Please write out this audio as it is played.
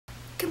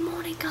Good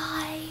morning,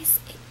 guys.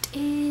 It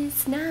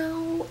is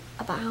now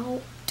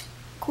about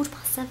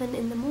 7:15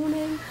 in the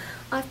morning.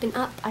 I've been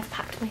up, I've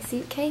packed my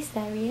suitcase,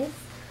 there he is.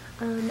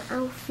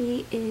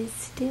 Alfie is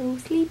still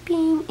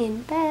sleeping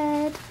in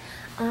bed.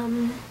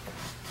 I'm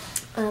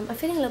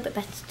feeling a little bit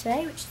better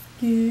today, which is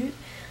good.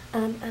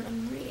 And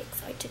I'm really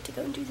excited to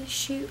go and do this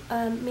shoot.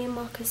 Me and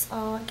Marcus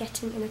are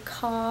getting in a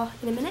car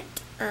in a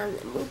minute and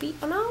then we'll be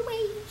on our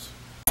way.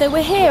 So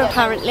we're here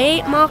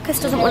apparently. Marcus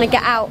doesn't want to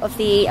get out of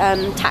the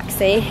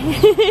taxi.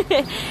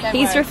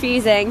 He's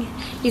refusing.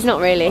 He's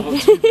not really.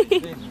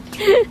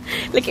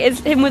 Look at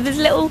him with his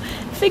little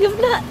thing of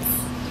nuts.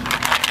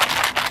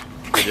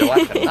 Did you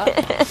like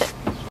that?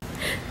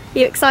 Are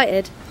you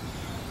excited?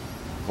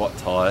 What,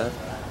 tired?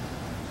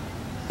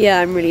 Yeah,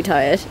 I'm really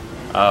tired.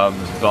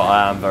 But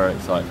I am very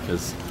excited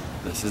because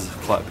this is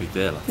quite a big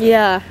deal.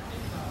 Yeah,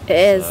 it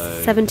is.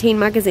 So 17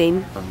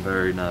 magazine. I'm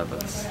very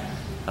nervous.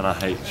 And I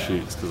hate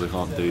shoots because I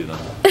can't do that.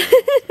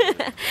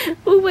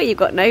 Oh, well, you've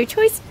got no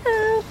choice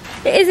now.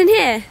 It is in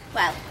here.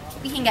 Well,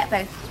 we can get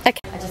both. Okay.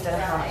 I just don't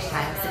know how much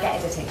time to get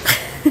editing.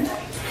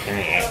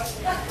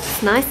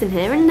 It's nice in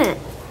here, isn't it?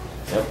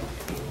 Yep.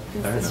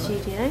 There's the Nice.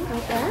 studio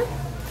right there.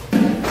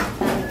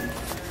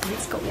 And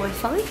it's got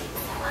Wi-Fi.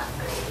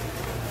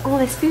 Oh,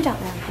 there's food out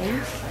there, I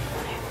think.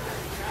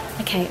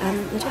 Okay, I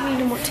don't really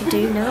know what to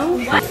do now.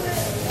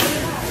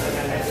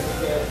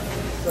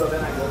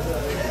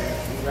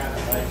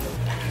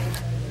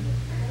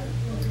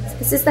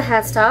 This is the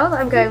hairstyle that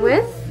I'm going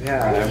with.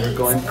 Yeah, we're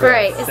going for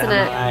great, isn't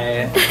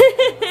it?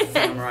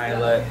 Samurai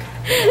look.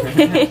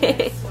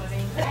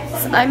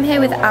 So I'm here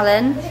with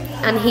Alan,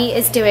 and he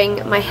is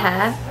doing my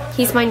hair.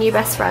 He's my new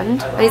best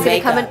friend, and he's going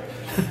to come and.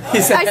 I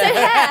said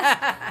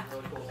hair.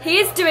 He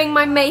is doing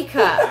my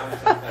makeup.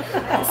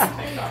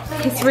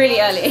 It's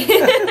really early.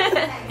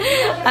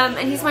 And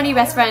he's my new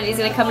best friend. He's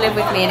going to come live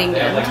with me in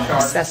England.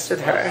 Obsessed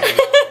with her.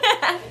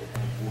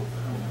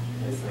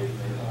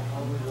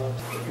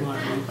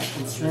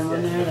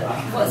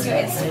 What's your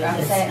Instagram?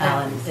 Say it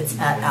now. It's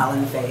at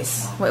Alan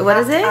Face. Wait, what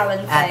is it?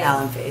 At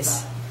Alan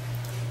Face.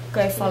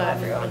 Go follow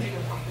everyone.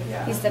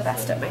 He's the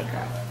best at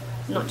makeup.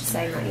 I'm not just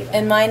saying that either.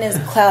 And mine is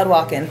Cloud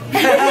Walking.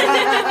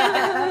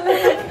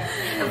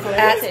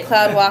 At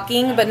Cloud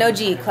Walking, but no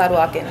G, Cloud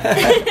Walking.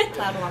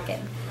 Cloud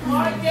walking.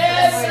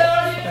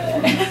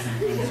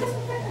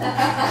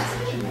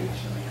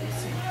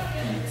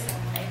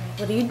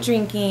 What are you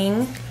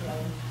drinking?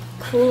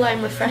 Cool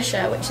Lime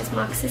Refresher, which is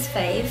Marcus's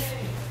fave.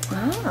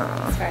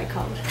 Oh. It's very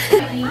cold.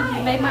 You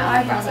made my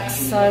eyebrows look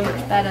so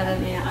much better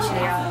than they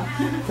actually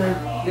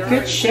are.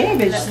 Good shave.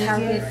 It's Look how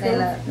good they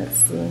look. Let's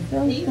see.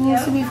 it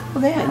needs to be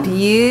pulled in.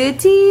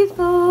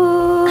 Beautiful.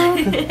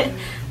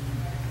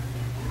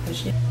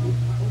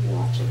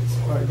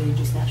 Or they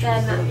just They're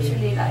naturally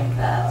naturally like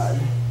that.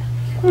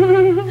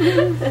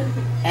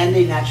 and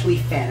they naturally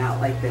fan out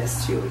like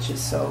this too, which is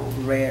so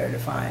rare to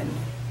find.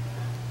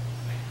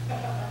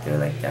 They're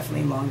like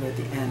definitely longer at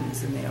the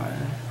ends than they are on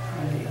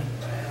the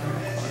corner,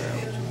 which is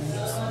interesting.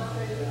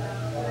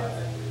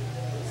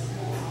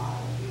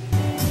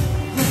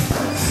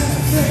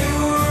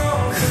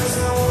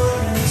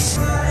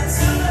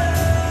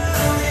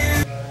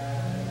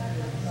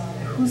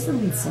 Who's the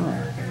lead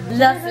singer?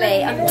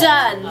 Lovely, I'm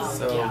done.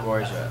 So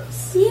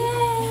gorgeous.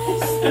 Yay!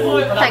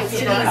 Thanks to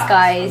these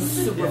guys.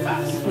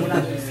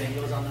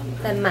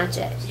 They're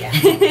magic.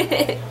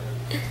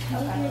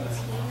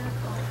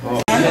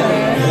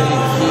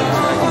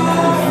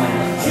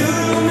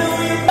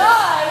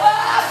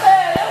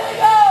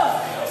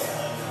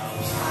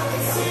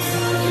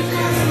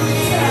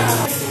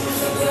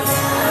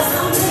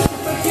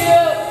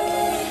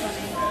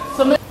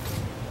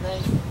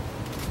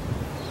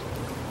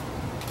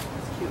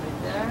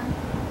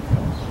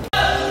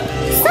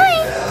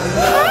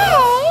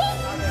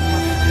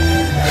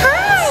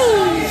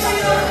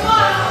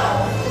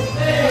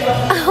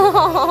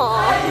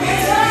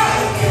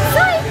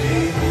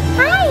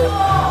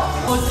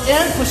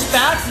 In, push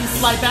back, so you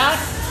slide back,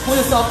 pull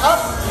yourself up,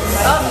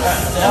 up,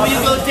 and when you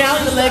go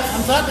down, the leg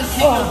comes up and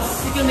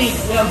kick your knee.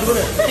 Yeah, I'm doing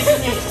it. Kick your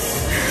knee.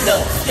 No,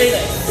 straight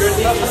leg.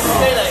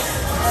 Straight leg.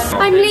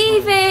 I'm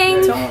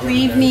leaving. Don't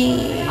leave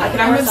me.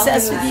 I'm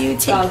obsessed with you.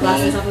 Take me.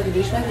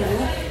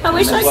 I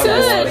wish I could.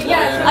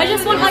 I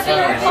just want like a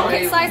little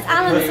pocket-sized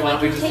Alan so I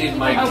can take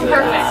you. Oh,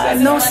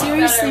 perfect. No,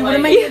 seriously, what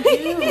am I gonna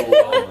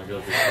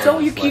do?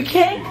 Don't you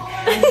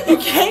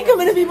can't come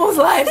into people's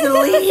lives and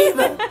leave.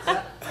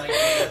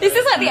 This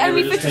is like the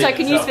only footage I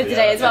can use for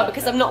today as well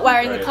because I'm not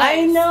wearing the clothes.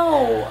 I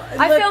know.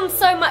 I filmed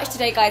so much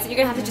today, guys, and you're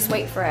gonna have to just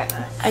wait for it.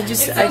 I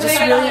just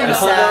really am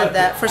sad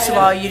that first of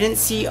all you didn't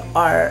see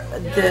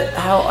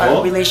how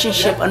our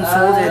relationship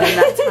unfolded in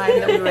that time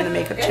that we were in the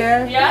makeup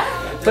chair.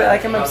 But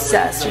like I'm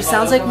obsessed. She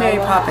sounds like Mary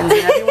Poppins,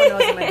 and everyone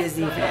knows I'm a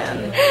Disney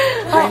fan.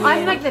 Oh,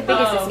 I'm like the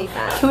biggest Disney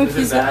fan. Can we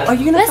please go? Are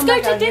you gonna Let's come go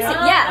back to out Disney.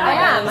 here? Yeah, I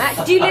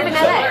am. Do you live in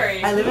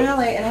LA? I live in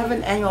LA and have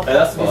an annual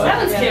That's festival.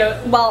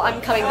 fine. Well,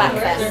 I'm coming back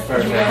then.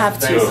 You have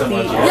to,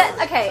 please.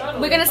 Okay,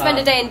 we're gonna spend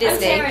a day in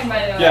Disney.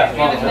 Yeah,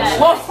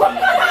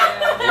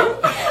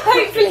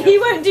 Hopefully he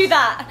won't do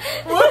that.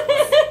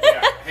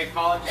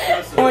 Oh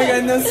my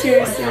god, no,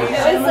 seriously. It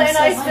was so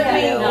nice to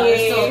meet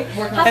you.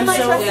 Have a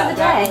nice rest of the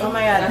day. Oh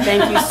my god,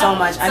 thank you so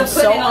much. I'm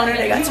so honored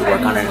I got to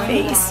work on her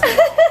face.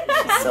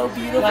 She's so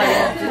beautiful.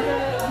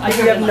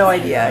 You have no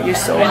idea. You're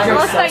so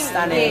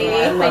stunning.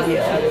 I love you.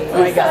 Oh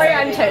my god. Sorry,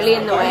 I'm totally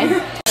in the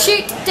way.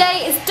 Shoot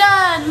day is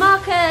done,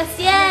 Marcus!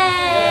 Yay!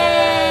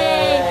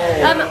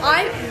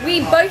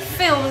 We both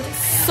filmed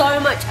so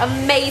much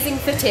amazing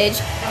footage,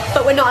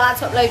 but we're not allowed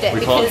to upload it because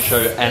we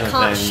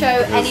can't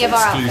show any of our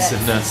outfits.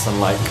 Exclusiveness and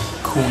like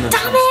coolness.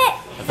 Damn it!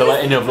 I feel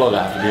like in your vlog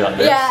I have to do like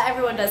this. Yeah,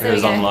 everyone does. There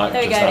we go.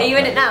 There we go. Are you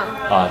in it now?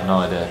 I have no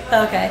idea.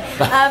 Okay.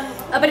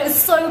 But it was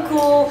so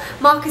cool.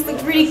 Marcus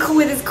looked really cool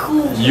with his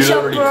cool You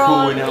look really jumper cool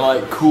on. in your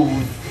like cool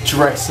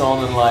dress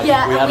on and like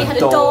Yeah, we had a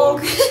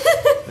dog.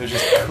 It was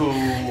just cool.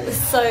 It was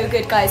so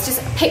good, guys.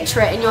 Just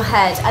picture it in your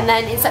head, and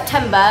then in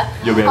September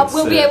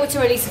we'll be able to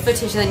release the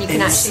footage, and then you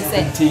can actually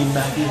see. 17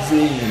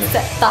 magazine.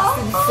 That's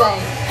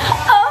insane.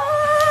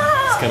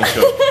 It's kind of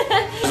cool.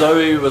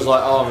 Zoe was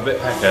like, oh, I'm a bit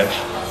peckish,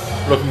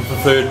 looking for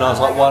food, and I was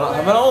like, why not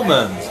have an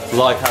almond? Because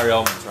I carry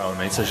almonds around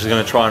me, so she's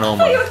going to try an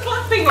almond. You were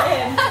clapping at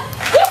him.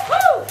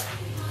 Woohoo!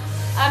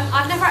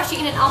 I've never actually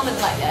eaten an almond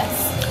like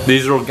this.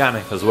 These are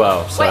organic as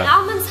well. So. Wait,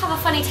 almonds have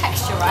a funny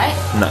texture, right?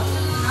 No.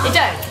 They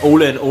don't?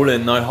 All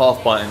in, no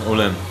half biting, all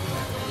in.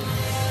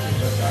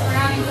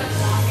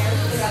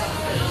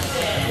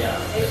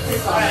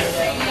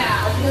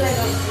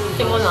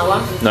 Do you want that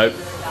one? Nope.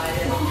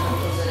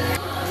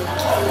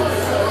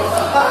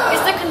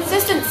 It's the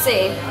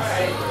consistency.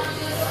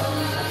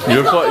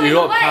 You got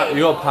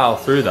to power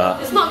through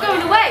that. It's not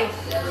going away.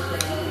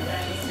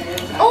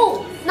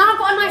 Oh, now I've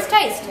got a nice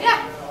taste.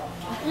 Yeah.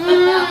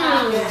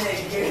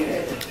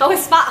 Oh,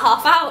 it's spat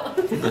half out.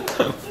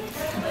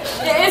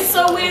 It is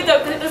so weird though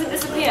because it doesn't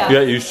disappear.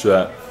 Get used to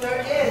that.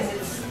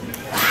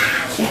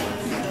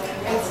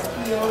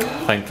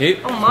 Thank you.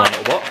 Oh my.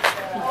 Little box.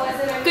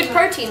 Good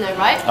protein though,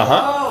 right?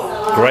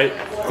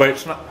 Great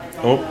snack.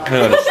 Oh, no,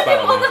 I just spat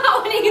on Not that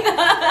one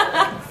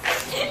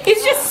either.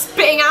 He's just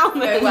spitting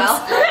almonds. Well.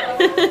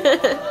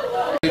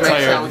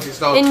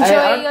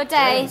 Enjoy your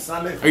day.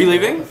 Are you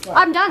leaving?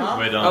 I'm done.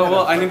 We're done. Oh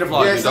well, I need to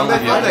vlog. Yeah,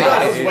 Sunday, Monday.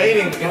 I was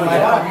waiting in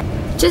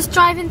my Just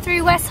driving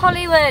through West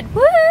Hollywood.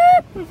 Woo!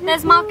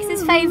 There's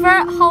Marcus's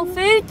favourite, Whole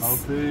Foods. Whole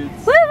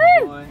Foods. Woo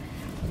woo!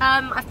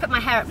 I've put my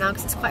hair up now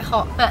because it's quite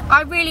hot, but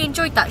I really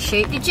enjoyed that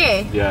shoot. Did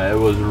you? Yeah, it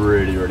was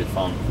really, really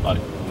fun. Like,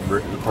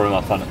 probably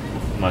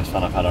most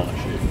fun I've had on a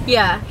shoot.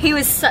 Yeah, he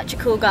was such a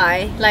cool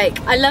guy. Like,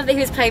 I love that he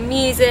was playing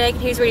music.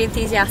 He was really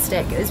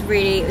enthusiastic. It was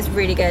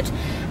really good.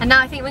 And now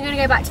I think we're going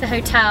to go back to the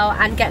hotel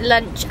and get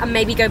lunch and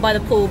maybe go by the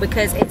pool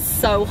because it's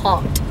so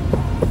hot.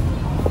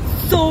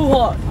 So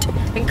hot.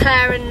 And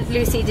Claire and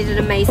Lucy did an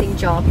amazing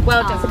job.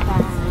 Well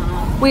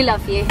done. We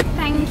love you.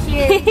 Thank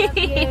you. Love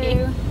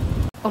you.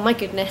 Oh my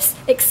goodness,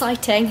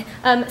 exciting.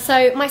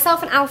 So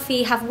myself and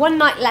Alfie have one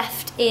night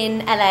left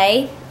in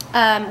LA.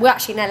 We're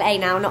actually in LA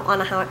now, not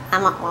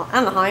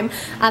Anaheim,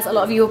 as a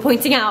lot of you were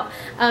pointing out.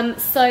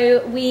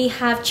 So we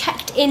have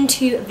checked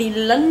into the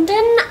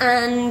London,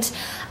 and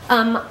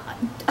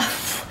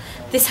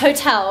this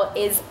hotel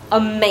is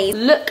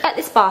amazing. Look at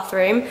this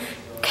bathroom.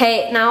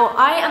 Okay, now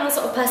I am the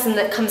sort of person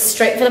that comes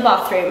straight for the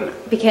bathroom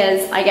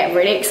because I get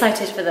really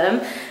excited for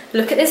them.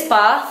 Look at this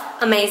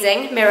bath,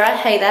 amazing. Mirror,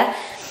 hey there.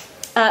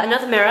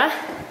 Another mirror,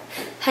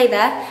 hey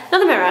there.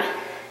 Another mirror,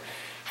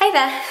 hey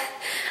there.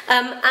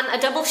 And a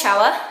double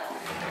shower.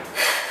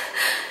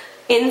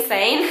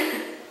 Insane.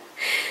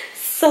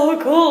 So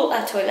cool.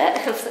 A toilet.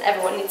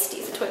 Everyone needs to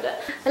use a toilet.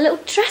 A little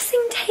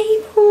dressing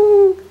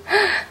table.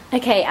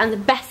 Okay, and the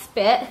best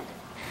bit,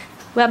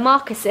 where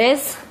Marcus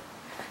is,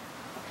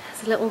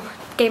 there's a little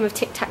game of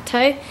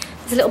tic-tac-toe.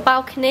 There's a little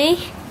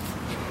balcony.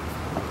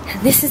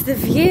 And this is the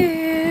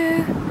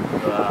view.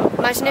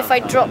 Imagine if I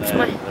dropped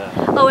my...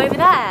 Oh, over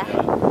there,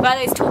 where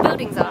those tall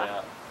buildings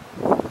are.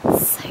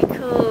 So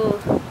cool.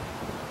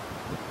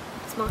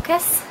 It's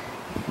Marcus,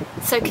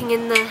 soaking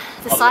in the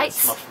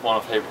sights. It's one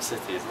of my favourite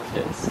cities.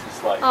 Look, it's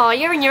just like... Oh,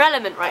 you're in your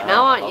element right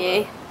now, aren't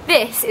you?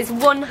 This is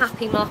one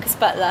happy Marcus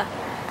Butler.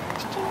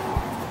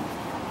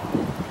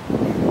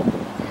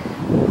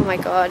 Oh my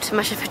god,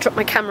 imagine if I dropped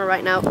my camera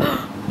right now.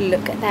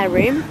 Look at their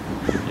room.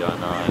 Yeah, I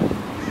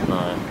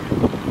know.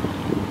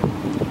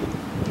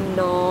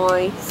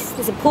 Nice.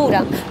 There's a pool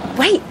down.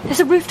 Wait, there's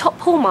a rooftop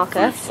pool,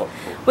 Marcus. Rooftop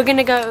pool. We're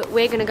gonna go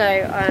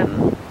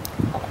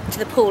to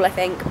the pool, I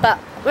think. But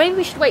maybe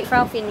we should wait for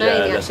Alfie and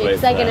Noemi actually,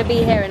 because they're gonna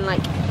be here in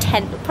like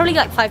probably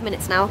like 5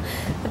 minutes now.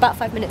 About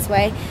 5 minutes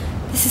away.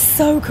 This is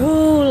so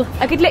cool.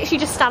 I could literally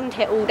just stand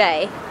here all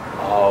day.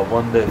 Oh, I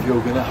wonder if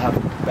you're gonna have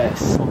the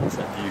best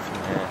sunset view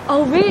from here.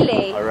 Oh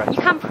really? I reckon.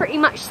 You can pretty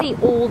much see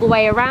all the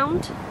way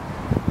around.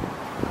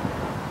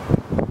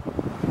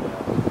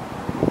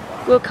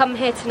 We'll come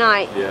here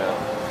tonight. Yeah.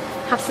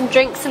 Have some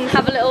drinks and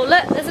have a little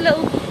look. There's a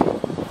little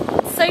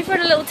sofa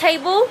and a little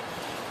table.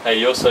 Hey,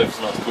 your sofa's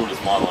not as cool as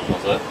my one,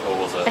 was it? Or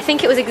was it? I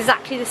think it was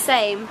exactly the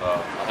same.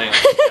 Oh, I think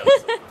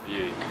it's the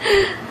view.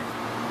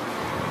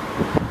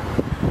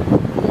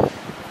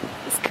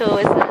 It's cool,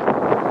 isn't it?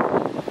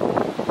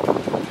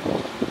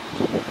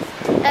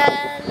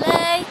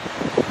 LA.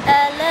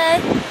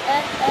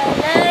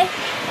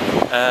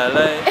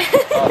 LA.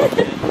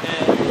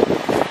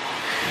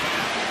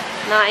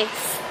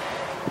 Nice.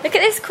 Look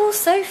at this cool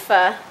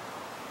sofa.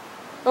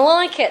 I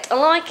like it, I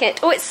like it.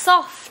 Oh, it's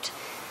soft.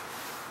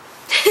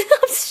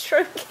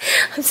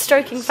 I'm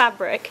stroking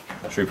fabric.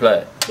 Should we play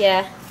it?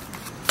 Yeah.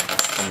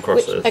 On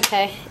crosses.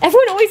 Okay.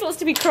 Everyone always wants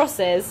to be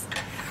crosses.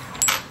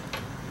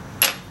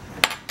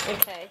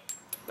 Okay.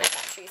 My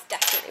battery's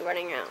definitely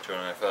running out. Do you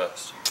want to go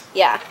first?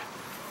 Yeah.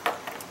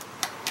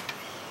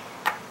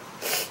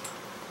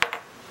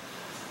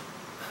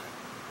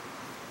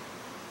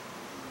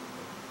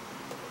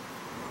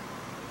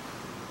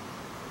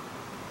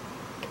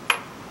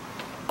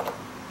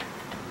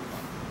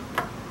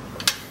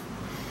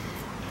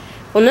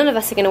 Well, none of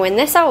us are going to win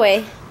this, are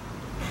we?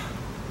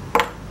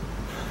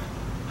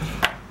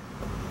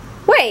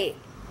 Wait.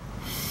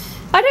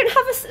 I don't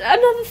have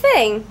another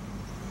thing.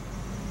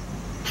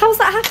 How's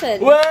that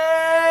happened? Way!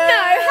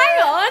 No,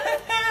 hang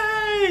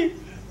on.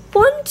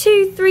 1,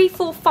 2, 3,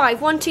 4,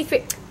 5. 1, 2,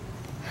 3.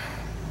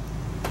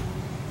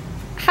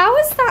 How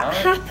has that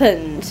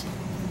happened?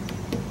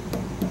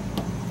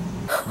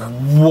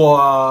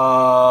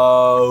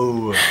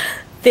 Whoa!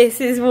 This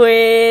is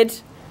weird.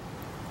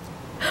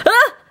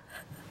 Ah!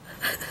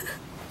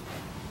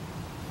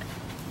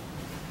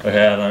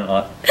 Okay, I don't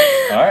like.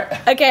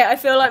 Alright. Okay, I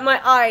feel like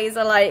my eyes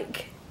are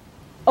like,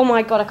 oh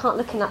my god, I can't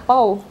look in that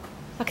bowl.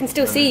 I can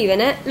still see you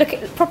in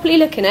it. Properly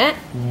look in it.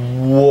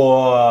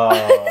 Whoa!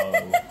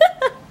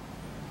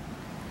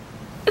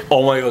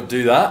 Oh my god,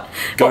 do that.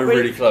 Go What,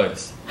 really? really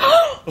close.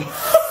 Fuck.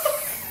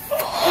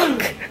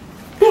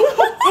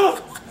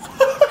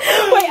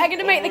 Wait, I'm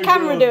gonna make the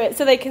camera do it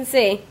so they can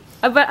see.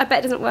 I bet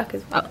it doesn't work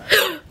as well.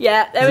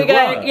 Yeah, there we go.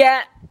 Work?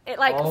 Yeah, it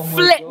like Oh my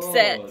flips God.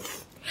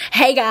 it.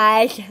 Hey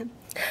guys.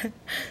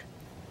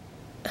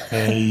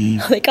 Hey.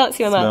 They can't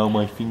see my mouth. Smell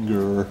my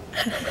finger.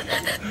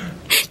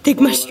 Take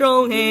my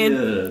strong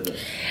hand.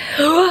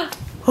 Yeah.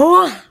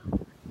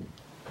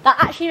 That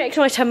actually makes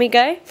my tummy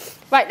go.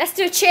 Right, let's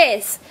do a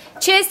cheers.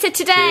 Cheers to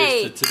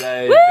today. Cheers to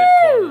today.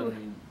 Woo!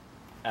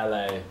 VidCon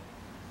LA.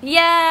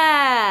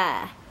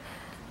 Yeah.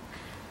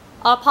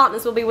 Our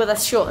partners will be with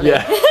us shortly.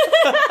 Yeah. Just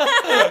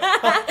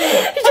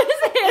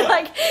here,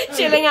 like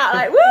chilling out,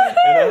 like woo!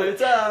 In a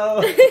hotel.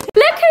 Look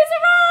who's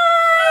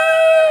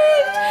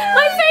arrived!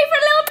 My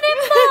favourite little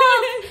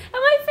Nimble!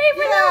 And my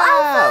favourite little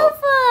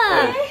alfalfa!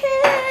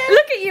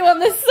 Look at you on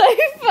the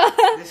sofa!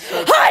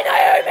 Hi,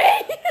 Naomi!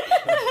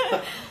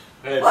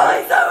 Hi,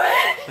 Zoe!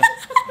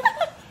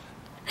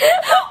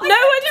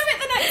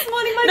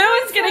 No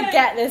one's gonna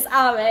get this,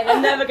 are they? They're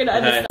never gonna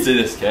understand. Do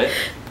this, okay?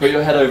 Put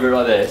your head over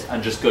like this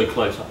and just go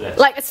close like this.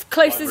 Like as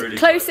close Like as really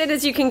close in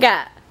as you can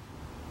get.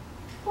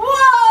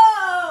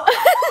 Whoa!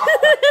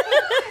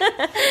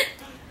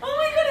 Oh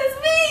my god, it's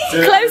me!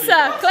 Do it Closer, really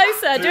fast.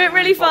 closer. Do it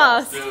really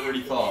fast. Do it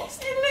really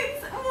fast. It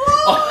looks.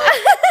 Whoa!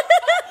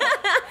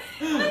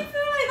 I feel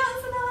like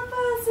that's another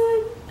person.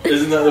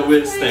 Isn't that the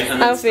weirdest thing?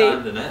 And then Alfie.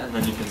 stand in it, and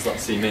then you can start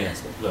to see me.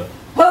 So, look.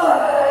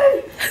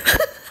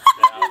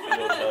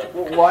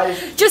 Why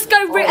is it? Just go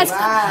as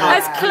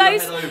Put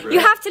close. your head over You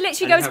it, have to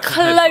literally go and as you have to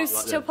headbutt close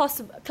like to this.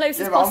 possible, close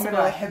Yeah, as but I'm possible.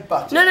 gonna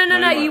headbutt it. No,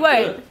 No, you do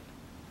won't. it.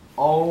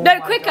 Oh No, my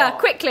quicker, God.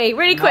 quickly,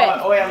 really No, quick,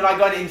 oh wait, I'm not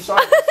going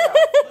inside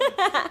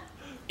myself.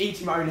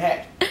 Eating my own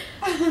head.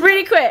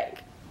 really quick.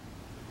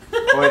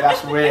 Boy,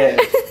 that's weird.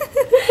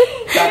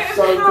 That's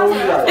so cool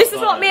though. This is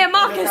what me and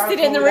Marcus did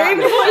in the room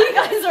before you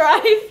guys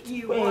arrived.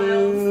 You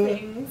wild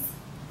things.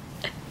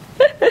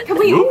 Can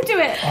we all do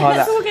it? Oh,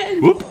 Let's all get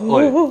in. Whoop.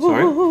 Oh,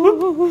 sorry.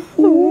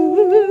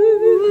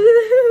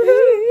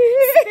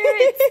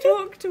 Spirits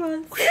talk to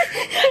us.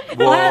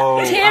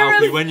 Whoa, Tear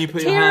Alfie, of- when you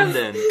put your tear hand of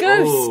in.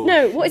 Ghost. Oh.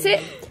 No, what is it?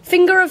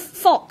 Finger of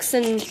fox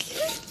and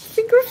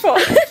finger of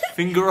fox.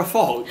 Finger a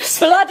fox.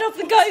 Blood of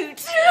the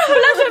goat.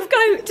 Blood of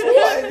goat.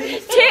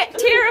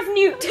 Tear of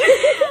newt.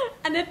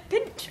 And a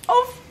pinch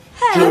of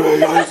hair.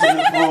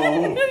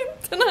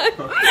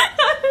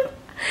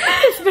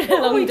 It's been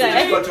a long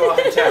day. Got to our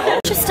hotel.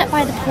 Just stepped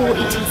by the pool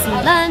eating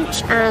some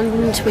lunch,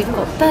 and we've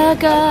got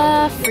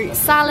burger, fruit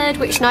salad,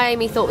 which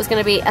Naomi thought was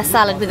going to be a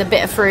salad with a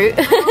bit of fruit.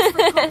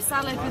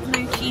 Salad with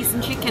no cheese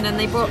and chicken, and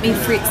they brought me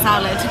fruit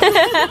salad.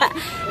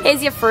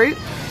 Here's your fruit.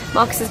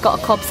 Marcus has got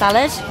a cob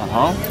salad.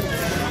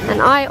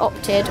 And I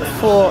opted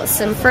for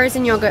some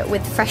frozen yogurt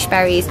with fresh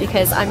berries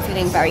because I'm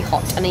feeling very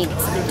hot and I need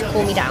something to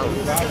cool me down.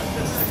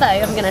 So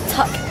I'm going to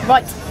tuck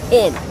right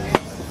in.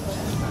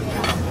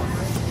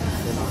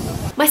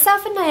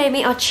 Myself and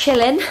Naomi are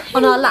chilling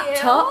on our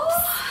laptops.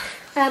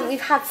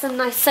 We've had some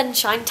nice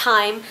sunshine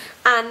time,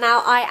 and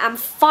now I am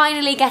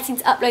finally getting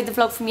to upload the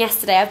vlog from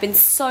yesterday. I've been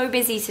so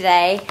busy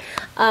today,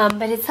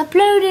 but it's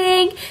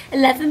uploading.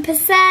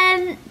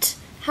 11%.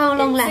 How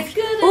long left?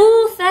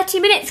 Ooh, 30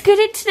 minutes. Good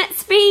internet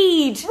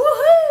speed.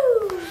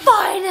 Woohoo!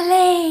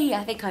 Finally!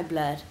 I think I'm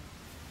blurred.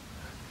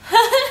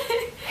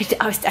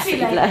 I was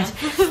definitely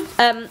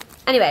blurred.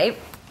 Anyway,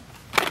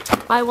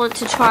 I want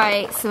to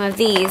try some of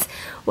these.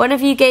 One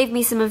of you gave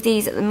me some of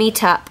these at the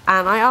meetup,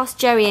 and I asked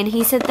Joey and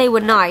he said they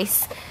were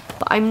nice,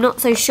 but I'm not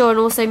so sure, and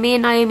also me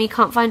and Naomi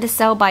can't find a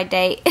sell-by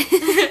date.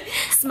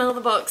 Smell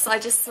the box. I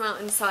just smell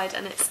inside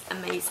and it's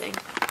amazing.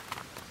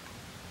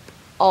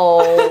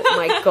 Oh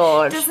my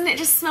god. Doesn't it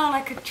just smell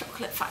like a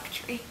chocolate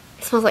factory?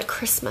 It smells like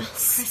Christmas.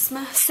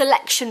 Christmas.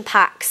 Selection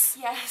packs.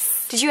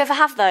 Yes. Did you ever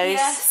have those?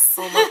 Yes.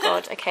 Oh my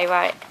god. Okay,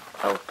 right.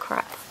 Oh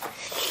crap.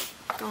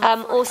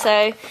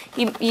 Also,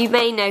 you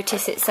may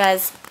notice it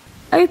says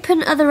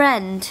open other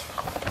end.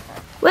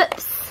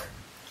 Whoops.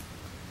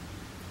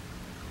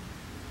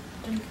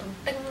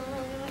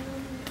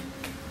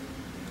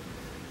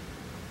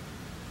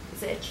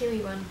 Is it a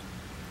chewy one?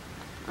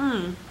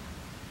 Mmm.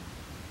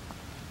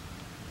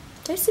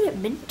 Tastes a bit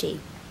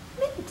minty.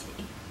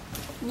 Minty.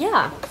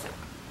 Yeah.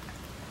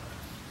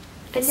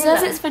 It Vanilla.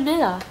 says it's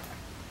vanilla.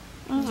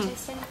 Do you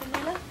taste any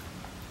vanilla?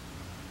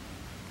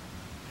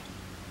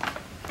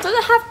 Does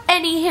it have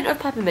any hint of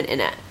peppermint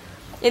in it?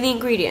 In the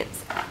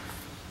ingredients?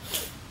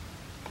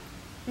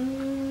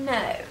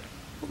 No.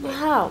 What the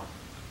hell?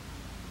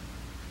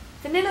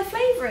 Vanilla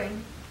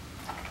flavouring.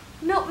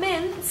 Not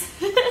mint.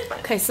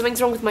 Okay,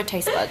 something's wrong with my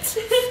taste buds.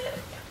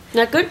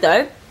 They're good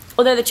though.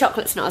 Although the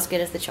chocolate's not as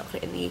good as the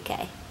chocolate in the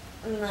UK.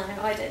 No,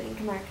 I don't think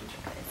American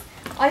chocolate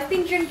is. I've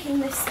been drinking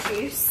this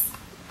juice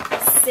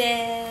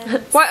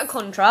since Quite a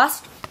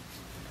contrast.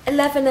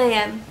 11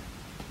 AM.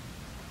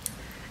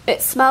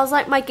 It smells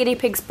like my guinea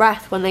pig's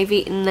breath when they've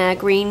eaten their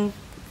green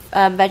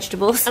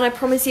vegetables. And I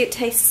promise you it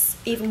tastes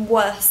even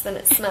worse than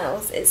it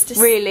smells. It's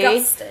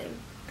disgusting. Really?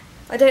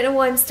 I don't know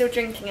why I'm still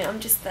drinking it, I'm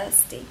just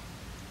thirsty.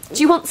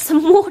 Do you want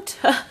some water?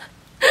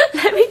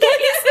 Let me get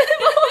you some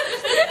more.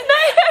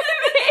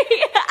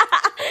 Naomi!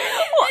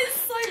 What? It's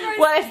so gross.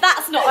 Well, if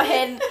that's not a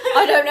hint,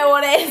 I don't know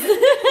what is.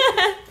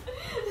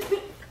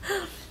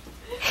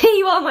 Here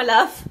you are, my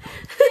love.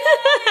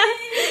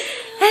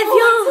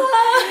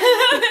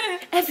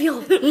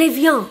 Evian,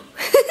 Livian.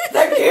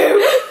 Thank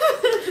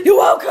you. You're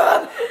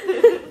welcome.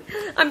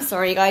 I'm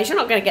sorry, guys. You're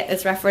not going to get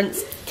this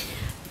reference.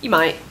 You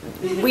might.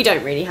 We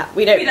don't really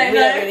we don't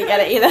really get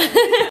it either.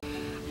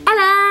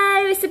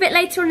 Hello. It's a bit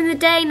later on in the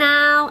day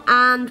now,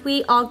 and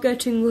we are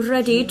getting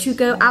ready to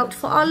go out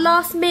for our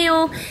last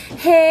meal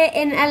here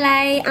in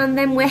LA, and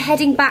then we're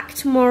heading back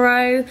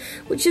tomorrow,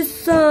 which is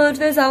sad.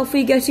 There's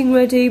Alfie getting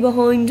ready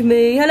behind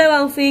me. Hello,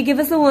 Alfie. Give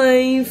us a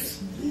wave.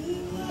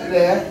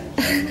 There.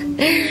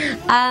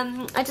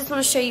 I just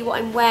want to show you what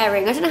I'm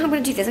wearing. I don't know how I'm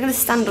going to do this. I'm going to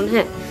stand on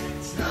here.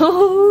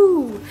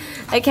 Oh,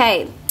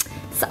 okay.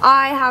 So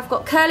I have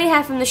got curly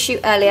hair from the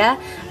shoot earlier.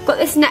 I've got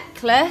this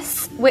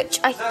necklace, which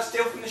Is that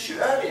still from the shoot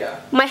earlier?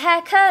 My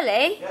hair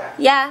curly?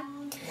 Yeah.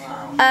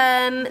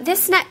 Wow.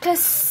 This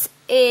necklace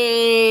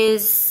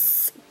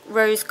is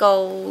rose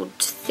gold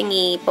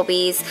thingy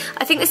bobbies.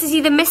 I think this is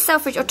either Miss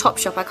Selfridge or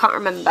Topshop. I can't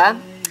remember.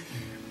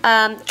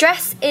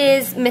 Dress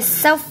is Miss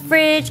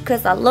Selfridge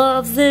because I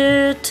loves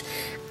it,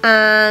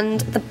 and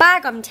the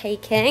bag I'm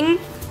taking,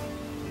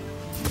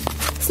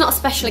 it's not a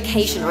special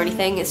occasion or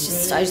anything, it's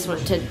just I just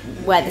wanted to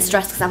wear this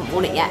dress because I haven't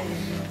worn it yet,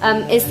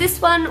 is this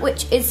one,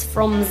 which is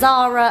from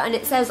Zara, and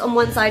it says on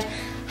one side,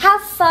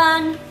 have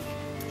fun,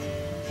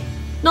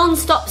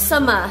 non-stop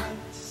summer.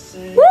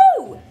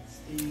 Woo!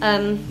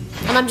 And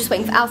I'm just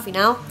waiting for Alfie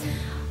now.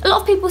 A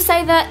lot of people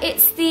say that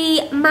it's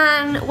the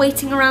man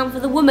waiting around for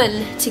the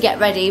woman to get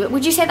ready, but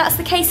would you say that's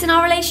the case in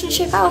our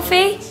relationship,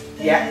 Alfie?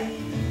 Yeah.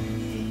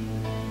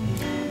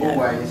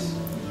 Always.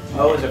 I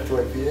always have to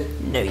wait for you.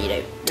 No, you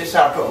don't. This is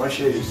how I put on my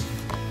shoes.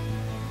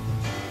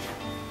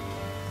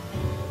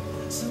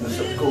 That's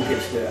what cool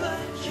kids do.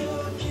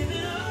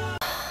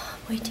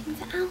 Waiting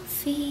for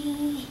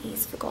Alfie.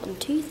 He's forgotten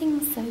 2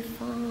 things so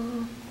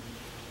far.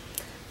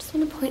 Just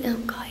want to point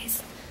out,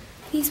 guys,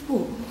 these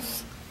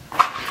walls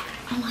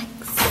are like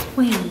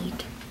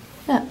suede.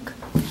 Look.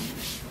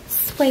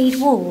 Suede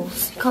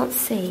walls. You can't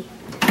see.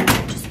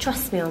 Just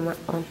trust me on that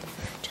one.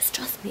 Just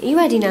trust me. Are you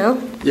ready now?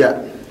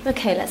 Yeah.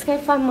 Okay, let's go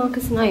find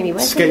Marcus and Naomi.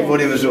 Where's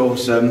Skateboarding was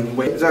awesome.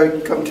 Wait, Zoe,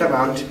 come turn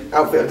around.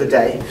 Outfit of the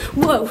day.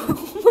 Whoa.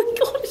 Oh my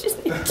god, I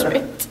just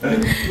tripped.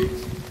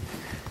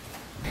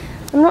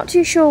 I'm not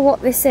too sure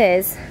what this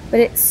is, but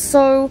it's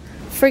so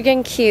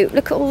friggin' cute.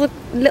 Look at all the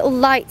little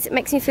lights. It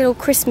makes me feel all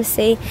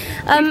Christmassy.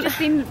 We've just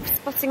been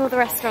spotting all the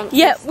restaurants.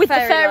 Yeah, with the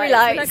fairy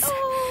lights. Like,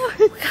 oh.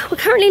 We're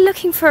currently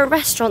looking for a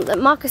restaurant that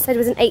Marcus said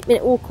was an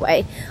 8-minute walk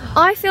away.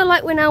 I feel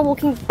like we're now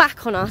walking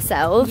back on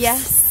ourselves.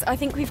 Yes, I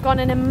think we've gone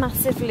in a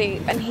massive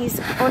loop, and he's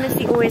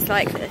honestly always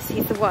like this.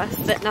 He's the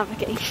worst at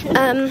navigation.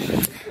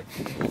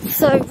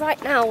 So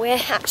right now we're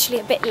actually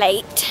a bit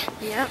late.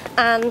 Yeah.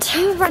 And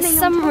for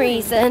some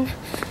reason,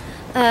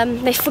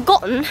 they've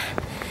forgotten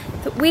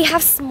that we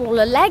have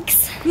smaller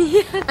legs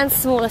and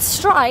smaller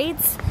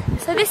strides.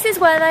 So this is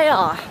where they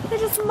are. They're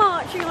just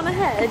marching on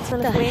ahead.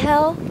 What the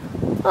hell?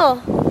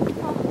 Oh,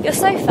 your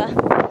sofa.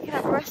 You can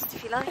have a rest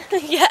if you like.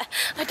 Yeah,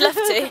 I'd love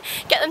to.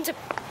 Get them to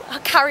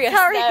carry us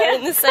there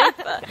in the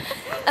sofa.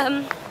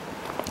 I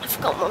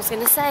forgot what I was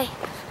going to say.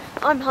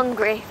 I'm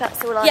hungry,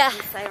 that's all I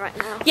can say right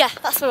now. Yeah,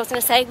 that's what I was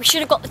going to say. We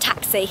should have got the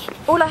taxi.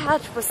 All I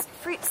had was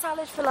fruit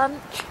salad for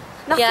lunch.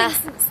 Nothing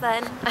since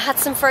then. I had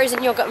some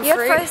frozen yogurt and You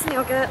fruit. had frozen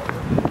yogurt.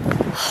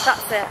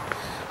 That's it.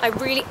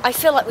 I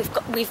feel like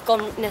we've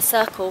gone in a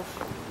circle.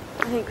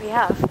 I think we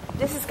have.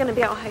 This is going to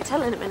be our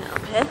hotel in a minute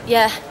up here.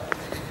 Yeah.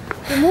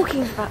 Been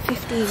walking for about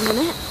 15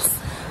 minutes.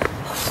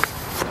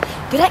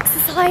 Good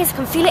exercise,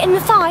 can feel it in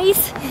the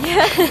thighs.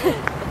 Yeah.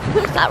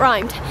 That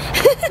rhymed.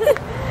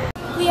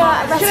 We are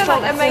at a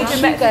restaurant a major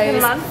called Mexican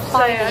Hugo's. lunch, so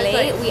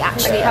Finally, we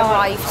actually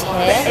arrived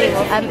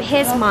here.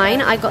 Here's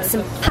mine. I got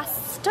some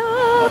pasta.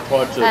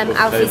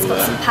 Alfie's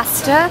got some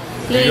pasta.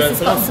 Louise has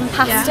got some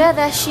pasta. Yeah.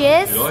 There she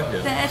is.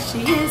 There she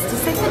is to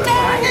save the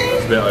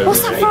day.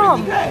 What's that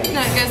from? No, it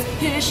goes,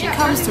 here she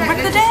comes to wreck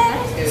the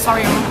day.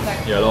 Sorry,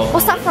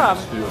 What's that from?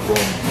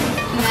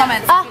 in the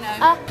comments,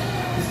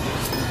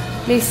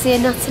 Lucy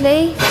and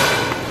Natalie.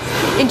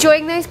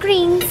 Enjoying those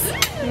greens.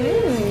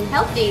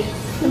 Healthy.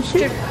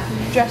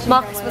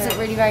 Marcus wasn't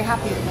really very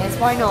happy with his.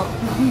 Why not?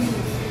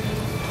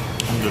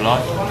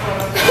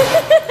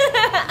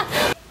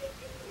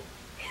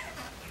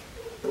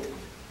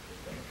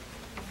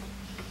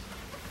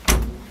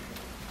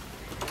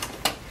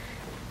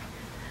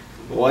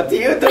 What are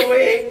you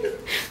doing?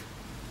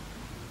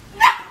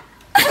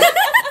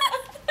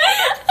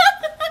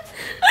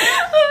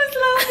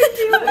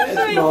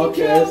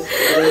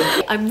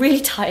 Marcus. I'm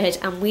really tired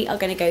and we are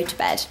going to go to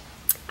bed.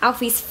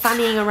 Alfie's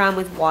fannying around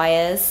with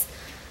wires.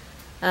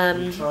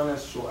 I'm trying to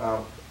sort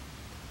out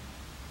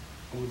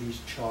all these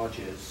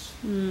chargers.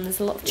 There's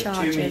a lot of There's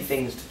chargers. too many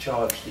things to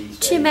charge these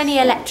days. Too many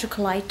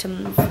electrical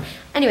items.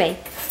 Anyway,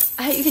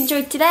 I hope you've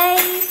enjoyed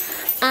today.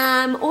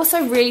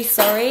 Also really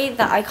sorry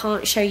that I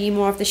can't show you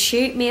more of the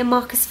shoot. Me and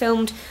Marcus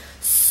filmed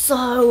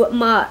so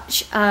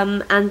much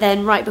and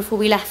then right before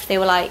we left they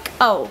were like,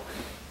 oh,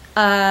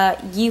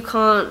 you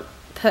can't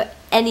put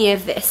any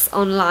of this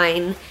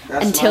online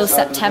until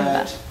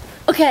September.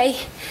 Okay,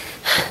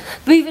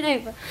 moving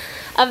over.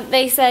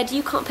 They said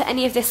you can't put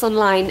any of this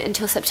online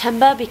until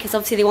September because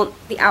obviously they want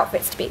the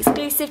outfits to be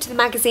exclusive to the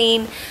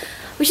magazine,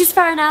 which is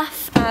fair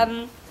enough.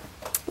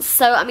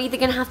 So I'm either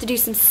going to have to do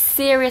some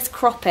serious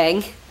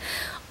cropping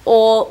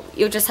or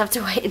you'll just have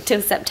to wait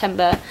until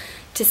September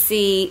to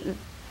see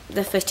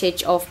the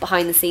footage of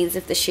behind the scenes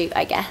of the shoot,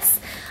 I guess.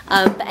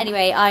 But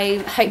anyway, I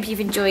hope you've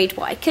enjoyed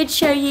what I could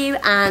show you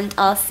and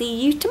I'll see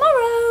you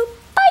tomorrow.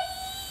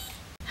 Bye!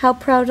 How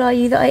proud are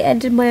you that I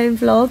ended my own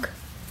vlog?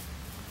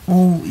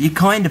 Well, you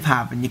kind of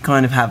have and you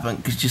kind of haven't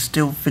because you're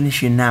still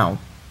finishing now.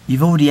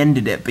 You've already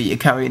ended it, but you're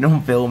carrying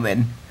on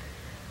filming.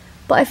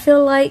 But I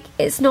feel like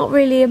it's not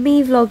really a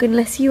me vlog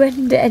unless you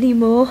end it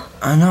anymore.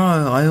 I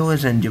know, I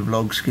always end your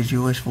vlogs because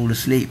you always fall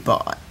asleep,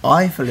 but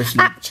I fell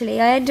asleep.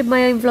 Actually, I ended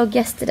my own vlog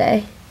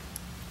yesterday.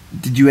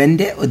 Did you end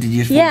it or did you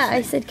just fall Yeah, asleep?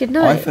 I said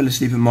goodnight. I fell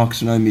asleep at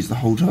Marcus and Omi's the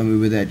whole time we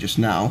were there just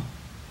now.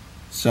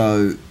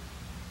 So,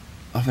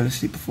 I fell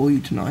asleep before you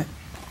tonight.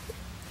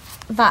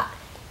 That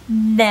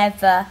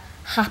never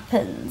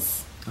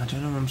happens. I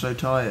don't know, I'm so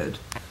tired.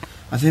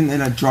 I think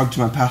then I drugged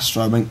my pasta,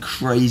 I went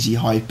crazy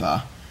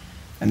hyper.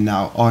 And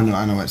now, oh no,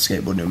 I know I went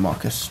skateboarding with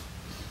Marcus.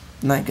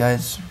 Night,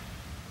 guys.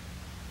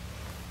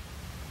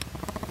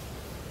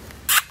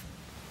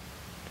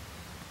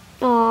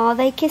 Aw,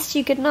 they kissed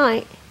you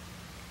goodnight.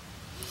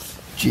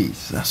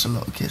 Jeez, that's a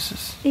lot of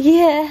kisses.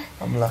 Yeah,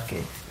 I'm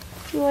lucky.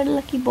 you're a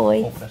lucky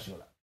boy. Oh, bless you.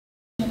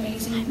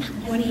 Amazing,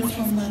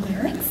 wonderful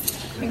mother.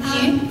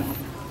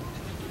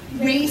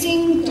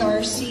 Raising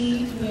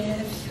Darcy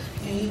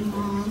with a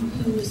mom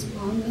who is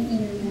on the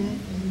internet,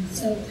 and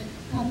so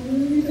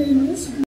probably famous.